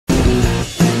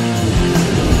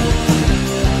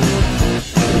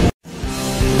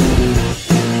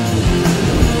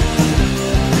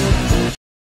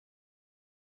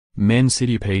Man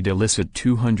City paid illicit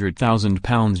 £200,000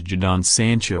 Jadon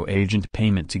Sancho agent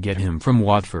payment to get him from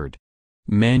Watford.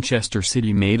 Manchester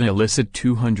City made an illicit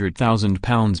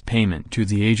 £200,000 payment to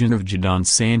the agent of Jadon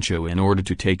Sancho in order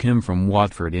to take him from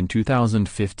Watford in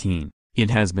 2015,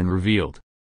 it has been revealed.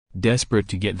 Desperate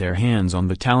to get their hands on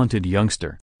the talented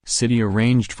youngster, City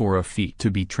arranged for a fee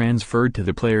to be transferred to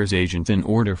the player's agent in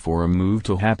order for a move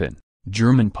to happen,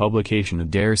 German publication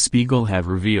Der Spiegel have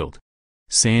revealed.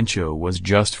 Sancho was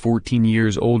just 14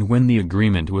 years old when the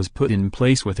agreement was put in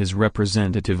place with his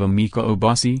representative Emeka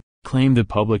Obasi, claimed the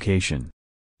publication.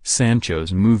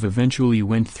 Sancho's move eventually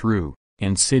went through,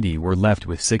 and City were left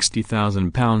with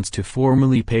 £60,000 to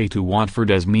formally pay to Watford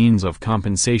as means of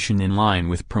compensation in line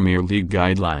with Premier League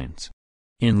guidelines.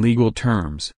 In legal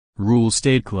terms, rules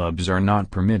state clubs are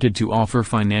not permitted to offer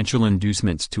financial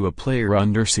inducements to a player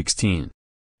under 16.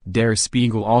 Der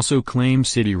Spiegel also claims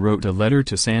City wrote a letter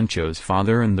to Sancho's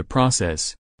father in the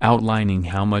process, outlining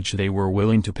how much they were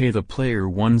willing to pay the player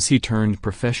once he turned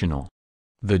professional.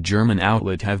 The German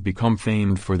outlet have become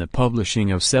famed for the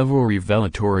publishing of several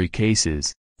revelatory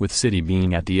cases, with City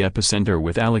being at the epicenter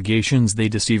with allegations they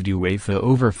deceived UEFA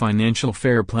over financial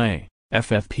fair play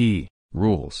 (FFP)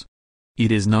 rules.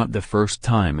 It is not the first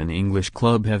time an English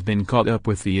club have been caught up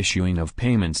with the issuing of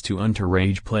payments to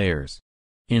underage players.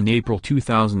 In April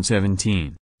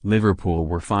 2017, Liverpool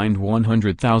were fined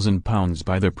 £100,000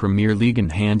 by the Premier League and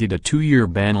handed a 2-year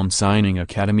ban on signing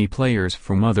academy players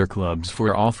from other clubs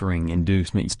for offering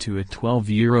inducements to a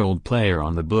 12-year-old player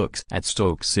on the books at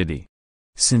Stoke City.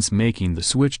 Since making the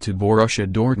switch to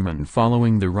Borussia Dortmund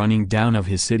following the running down of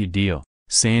his City deal,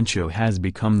 Sancho has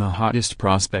become the hottest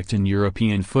prospect in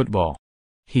European football.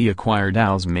 He acquired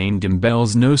Ousmane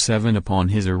Dembele's No. 7 upon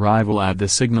his arrival at the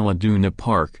Signal Iduna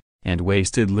Park, and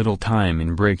wasted little time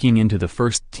in breaking into the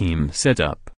first-team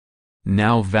setup.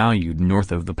 Now valued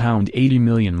north of the £80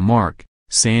 million mark,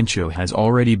 Sancho has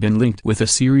already been linked with a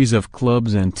series of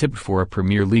clubs and tipped for a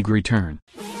Premier League return.